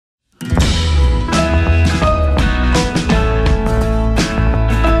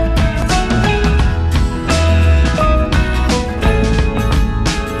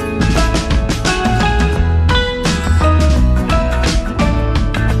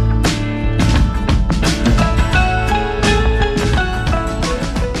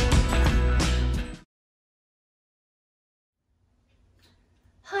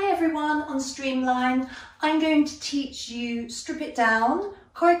Streamline. I'm going to teach you Strip It Down,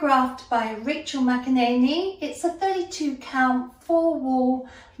 choreographed by Rachel McEnany. It's a 32 count, 4-wall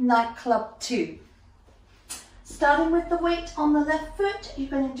nightclub 2. Starting with the weight on the left foot, you're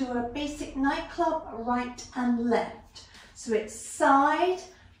going to do a basic nightclub right and left. So it's side,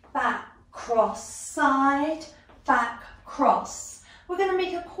 back, cross, side, back, cross. We're going to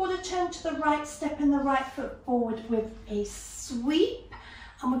make a quarter turn to the right, stepping the right foot forward with a sweep.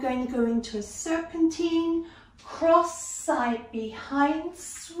 And we're going to go into a serpentine, cross, side, behind,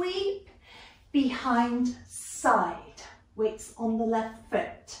 sweep, behind, side. Weights on the left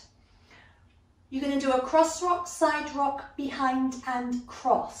foot. You're going to do a cross rock, side rock, behind and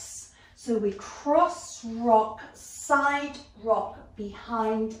cross. So we cross rock, side rock,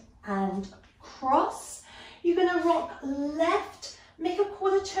 behind and cross. You're going to rock left, make a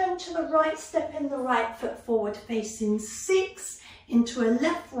quarter turn to the right, step in the right foot forward facing 6 into a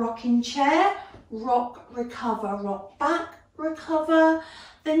left rocking chair, rock, recover, rock back, recover.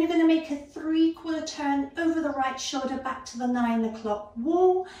 Then you're going to make a 3/4 turn over the right shoulder back to the 9 o'clock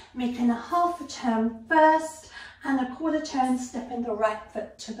wall, making a half a turn first and a quarter turn, stepping the right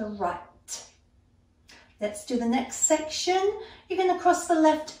foot to the right. Let's do the next section. You're going to cross the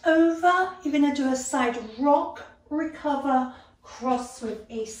left over. You're going to do a side rock, recover, cross with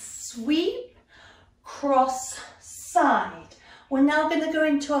a sweep, cross, side. We're now going to go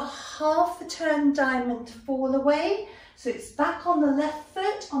into a half a turn diamond fall away. So it's back on the left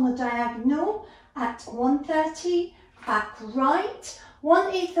foot on the diagonal at 1:30, back right,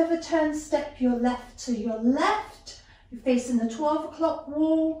 1/8 of a turn, step your left to your left. You're facing the 12 o'clock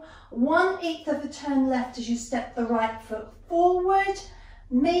wall, 1/8 of a turn left as you step the right foot forward.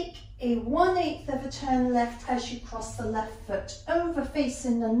 Make a 1/8 of a turn left as you cross the left foot over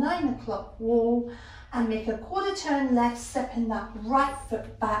facing the 9 o'clock wall and make a quarter turn left, stepping that right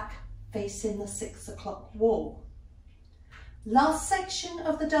foot back facing the 6 o'clock wall. Last section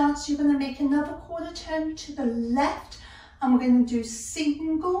of the dance, you're going to make another quarter turn to the left and we're going to do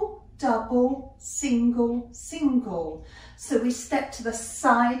single, double, single, single. So we step to the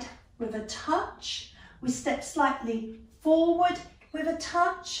side with a touch, we step slightly forward with a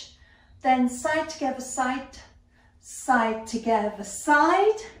touch, then side together, side, side together,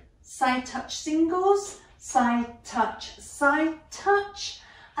 side touch singles, side touch,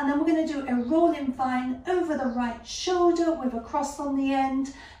 and then we're going to do a rolling vine over the right shoulder with a cross on the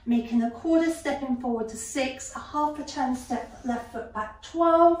end, making a quarter, stepping forward to 6, a half a turn, step left foot back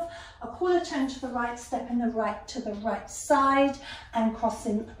 12, a quarter turn to the right, stepping the right to the right side and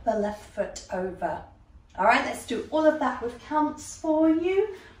crossing the left foot over. All right, let's do all of that with counts for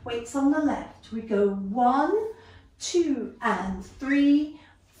you. Weights on the left. We go 1, 2 and 3,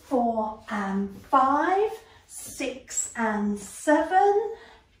 4 and 5, 6 and 7,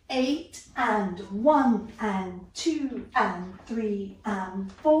 8 and 1 and 2 and 3 and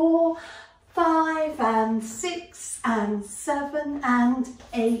 4, 5 and 6 and 7 and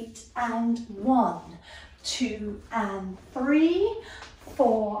 8 and 1, 2 and 3,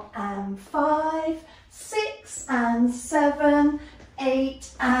 4 and 5, 6 and 7,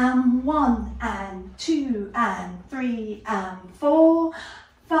 8 and 1 and 2 and 3 and 4,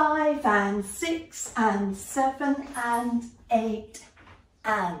 5 and 6 and 7 and 8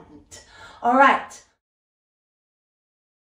 and. All right,